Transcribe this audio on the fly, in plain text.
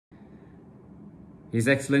His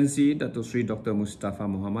Excellency Sri Dr. Mustafa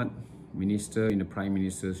Muhammad, Minister in the Prime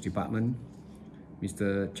Minister's Department,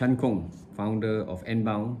 Mr. Chan Kong, founder of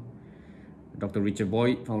Nbound, Dr. Richard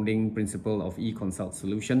Boyd, founding principal of eConsult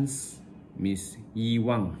Solutions, Ms. Yi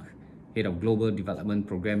Wang, Head of Global Development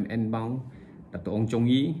Program Nbound, Dr. Ong Chong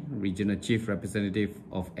Yi, Regional Chief Representative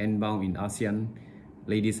of Nbound in ASEAN.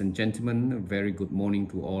 Ladies and gentlemen, a very good morning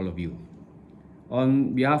to all of you.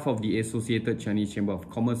 On behalf of the Associated Chinese Chamber of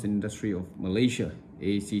Commerce and Industry of Malaysia,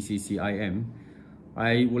 ACCCIM,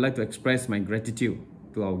 I would like to express my gratitude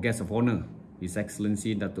to our guest of honor, His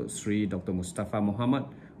Excellency Sri Dr. Mustafa Muhammad,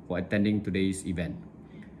 for attending today's event.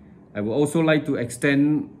 I would also like to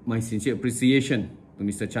extend my sincere appreciation to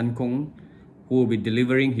Mr. Chan Kong, who will be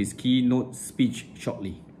delivering his keynote speech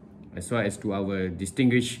shortly, as well as to our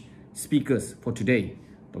distinguished speakers for today,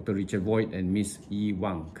 Dr. Richard Boyd and Ms. Yi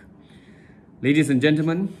Wang. Ladies and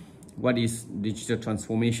gentlemen, what is digital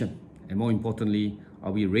transformation? And more importantly,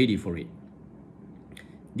 are we ready for it?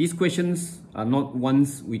 These questions are not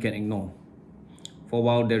ones we can ignore. For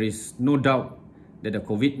while there is no doubt that the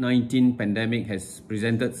COVID-19 pandemic has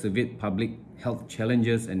presented severe public health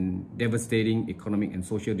challenges and devastating economic and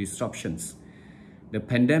social disruptions, the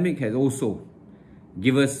pandemic has also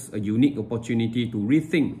given us a unique opportunity to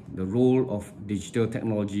rethink the role of digital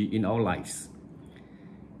technology in our lives.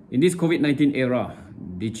 In this COVID-19 era,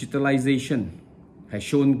 digitalization has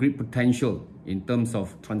shown great potential in terms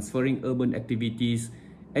of transferring urban activities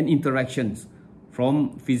and interactions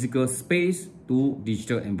from physical space to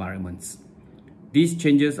digital environments. These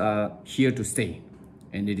changes are here to stay,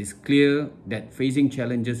 and it is clear that facing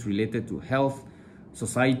challenges related to health,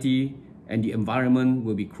 society, and the environment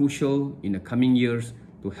will be crucial in the coming years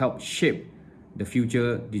to help shape the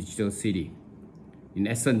future digital city. In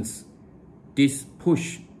essence, this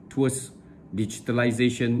push towards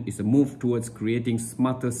digitalization is a move towards creating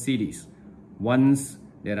smarter cities, ones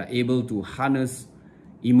that are able to harness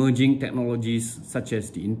emerging technologies such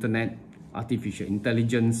as the internet, artificial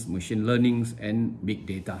intelligence, machine learning, and big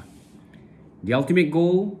data. The ultimate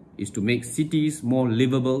goal is to make cities more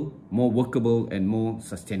livable, more workable, and more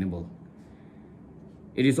sustainable.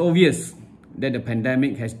 It is obvious that the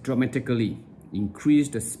pandemic has dramatically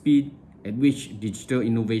increased the speed at which digital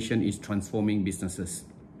innovation is transforming businesses.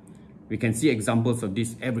 We can see examples of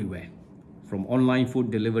this everywhere, from online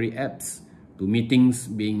food delivery apps to meetings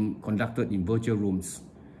being conducted in virtual rooms.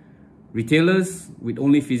 Retailers with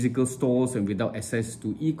only physical stores and without access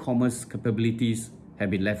to e-commerce capabilities have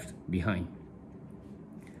been left behind.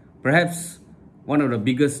 Perhaps one of the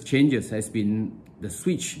biggest changes has been the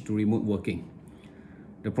switch to remote working.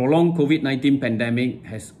 The prolonged COVID-19 pandemic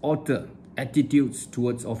has altered attitudes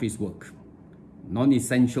towards office work.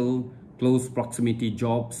 Non-essential, close proximity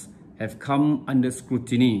jobs have come under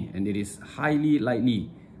scrutiny, and it is highly likely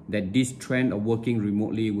that this trend of working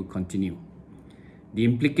remotely will continue. The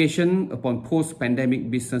implication upon post-pandemic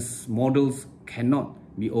business models cannot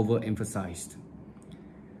be overemphasized.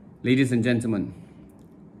 Ladies and gentlemen,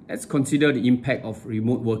 let's consider the impact of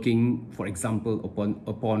remote working, for example,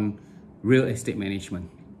 upon real estate management.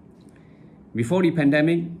 Before the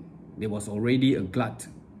pandemic, there was already a glut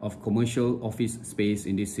of commercial office space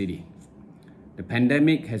in this city. The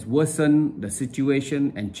pandemic has worsened the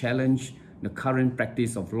situation and challenged the current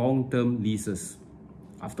practice of long-term leases.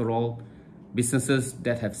 After all, businesses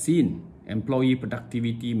that have seen employee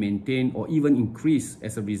productivity maintain or even increase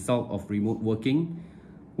as a result of remote working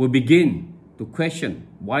will begin to question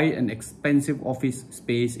why an expensive office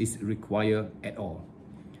space is required at all.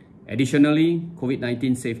 Additionally,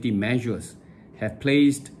 COVID-19 safety measures have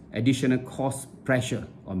placed additional cost pressure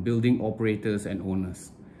on building operators and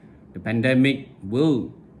owners. The pandemic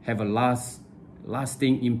will have a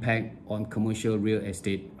lasting impact on commercial real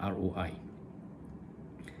estate ROI.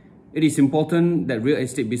 It is important that real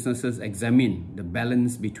estate businesses examine the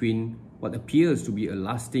balance between what appears to be a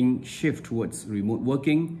lasting shift towards remote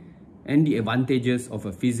working and the advantages of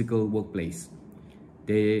a physical workplace.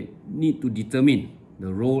 They need to determine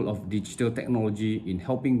the role of digital technology in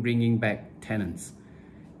helping bringing back tenants.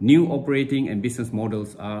 New operating and business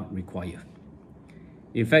models are required.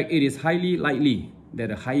 In fact, it is highly likely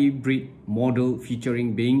that a hybrid model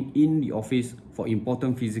featuring being in the office for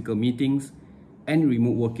important physical meetings and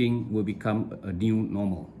remote working will become a new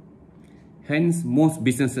normal. Hence, most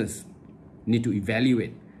businesses need to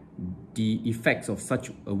evaluate the effects of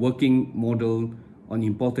such a working model on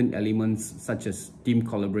important elements such as team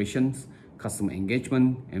collaborations, customer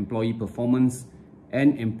engagement, employee performance,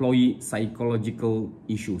 and employee psychological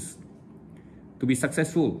issues. To be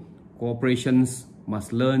successful, corporations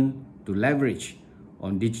must learn to leverage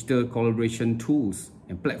on digital collaboration tools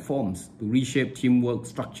and platforms to reshape teamwork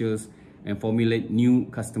structures and formulate new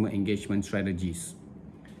customer engagement strategies.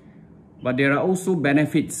 But there are also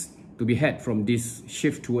benefits to be had from this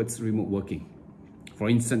shift towards remote working. For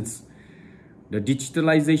instance, the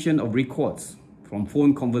digitalization of records, from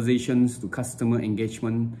phone conversations to customer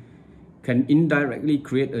engagement, can indirectly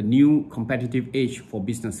create a new competitive edge for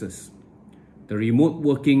businesses. The remote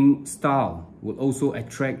working style will also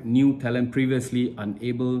attract new talent previously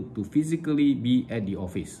unable to physically be at the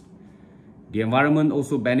office. The environment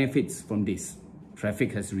also benefits from this.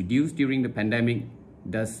 Traffic has reduced during the pandemic,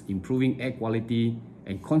 thus improving air quality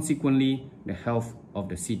and consequently the health of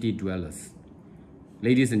the city dwellers.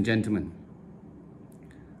 Ladies and gentlemen,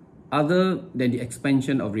 other than the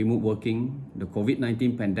expansion of remote working, the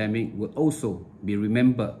COVID-19 pandemic will also be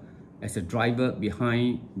remembered as a driver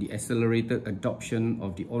behind the accelerated adoption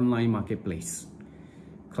of the online marketplace.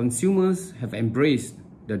 Consumers have embraced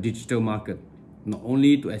the digital market, not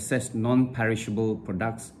only to access non-perishable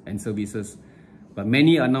products and services, but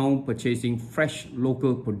many are now purchasing fresh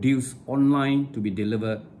local produce online to be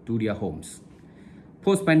delivered to their homes.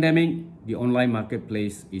 Post-pandemic, the online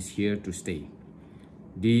marketplace is here to stay.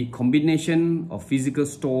 The combination of physical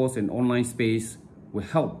stores and online space will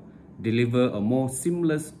help deliver a more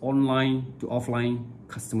seamless online to offline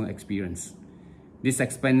customer experience. This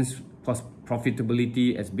expands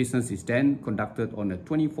profitability as business is then conducted on a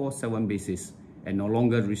 24/7 basis and no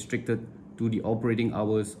longer restricted to the operating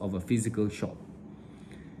hours of a physical shop.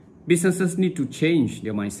 Businesses need to change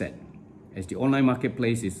their mindset, as the online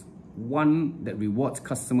marketplace is one that rewards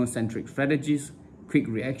customer-centric strategies, quick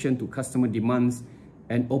reaction to customer demands,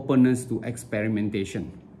 and openness to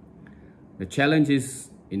experimentation. The challenge is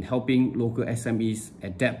in helping local SMEs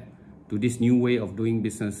adapt to this new way of doing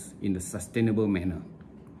business in a sustainable manner.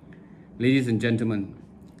 Ladies and gentlemen,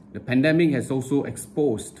 the pandemic has also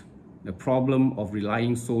exposed the problem of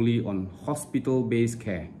relying solely on hospital-based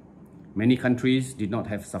care. Many countries did not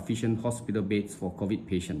have sufficient hospital beds for COVID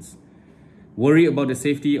patients. Worried about the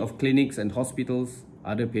safety of clinics and hospitals,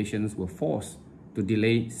 other patients were forced to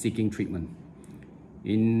delay seeking treatment.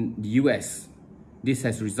 In the US, this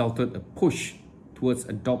has resulted a push towards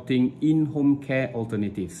adopting in-home care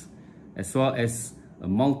alternatives, as well as a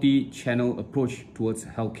multi-channel approach towards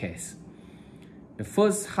healthcare. The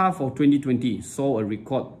first half of 2020 saw a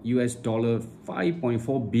record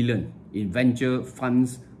 $5.4 billion in venture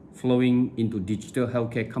funds flowing into digital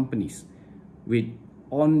healthcare companies, with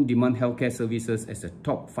on-demand healthcare services as a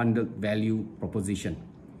top funded value proposition.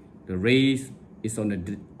 The race is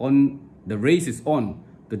on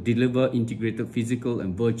to deliver integrated physical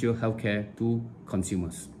and virtual healthcare to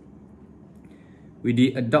consumers. With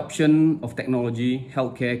the adoption of technology,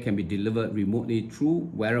 healthcare can be delivered remotely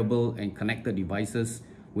through wearable and connected devices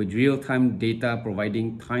with real-time data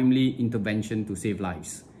providing timely intervention to save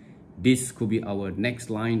lives. This could be our next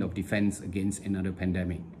line of defense against another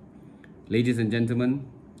pandemic. Ladies and gentlemen,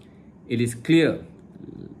 it is clear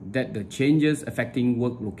that the changes affecting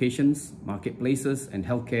work locations, marketplaces, and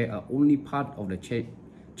healthcare are only part of the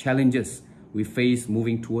challenges we face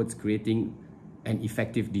moving towards creating an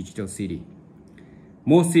effective digital city.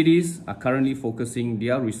 Most cities are currently focusing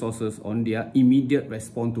their resources on their immediate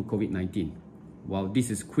response to COVID-19. While this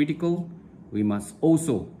is critical, we must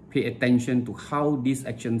also pay attention to how these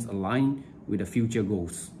actions align with the future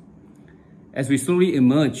goals. As we slowly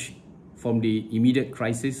emerge from the immediate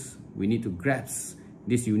crisis, we need to grasp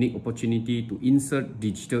this unique opportunity to insert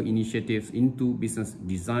digital initiatives into business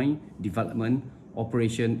design, development,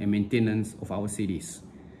 operation, and maintenance of our cities.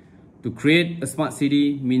 To create a smart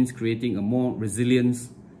city means creating a more resilient,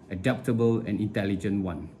 adaptable, and intelligent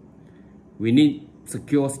one. We need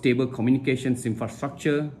secure, stable communications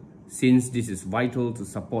infrastructure, since this is vital to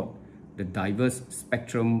support the diverse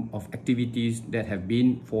spectrum of activities that have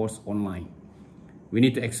been forced online. We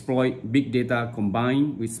need to exploit big data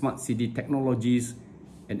combined with smart city technologies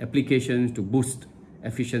and applications to boost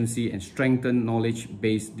efficiency and strengthen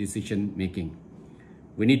knowledge-based decision-making.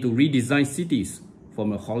 We need to redesign cities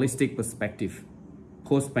from a holistic perspective.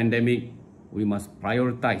 Post-pandemic, we must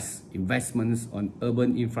prioritize investments on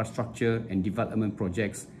urban infrastructure and development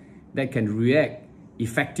projects that can react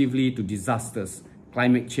effectively to disasters,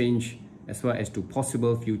 climate change, as well as to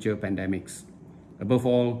possible future pandemics. Above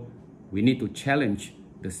all, we need to challenge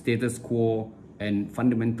the status quo and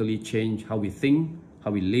fundamentally change how we think,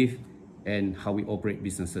 how we live, and how we operate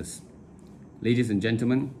businesses. Ladies and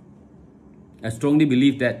gentlemen, I strongly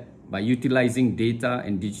believe that by utilizing data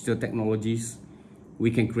and digital technologies, we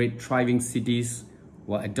can create thriving cities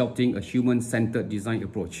while adopting a human-centered design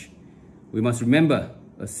approach. We must remember,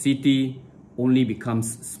 a city only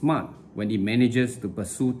becomes smart when it manages to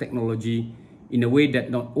pursue technology in a way that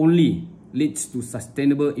not only leads to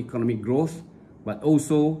sustainable economic growth, but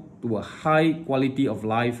also to a high quality of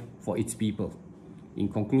life for its people. In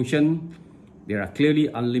conclusion, there are clearly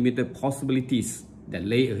unlimited possibilities that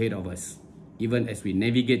lay ahead of us, even as we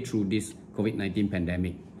navigate through this COVID-19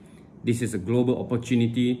 pandemic. This is a global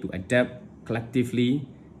opportunity to adapt collectively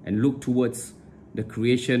and look towards the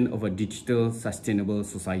creation of a digital, sustainable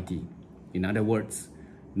society. In other words,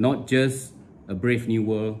 not just a brave new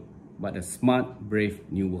world, but a smart, brave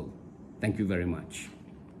new world. Thank you very much.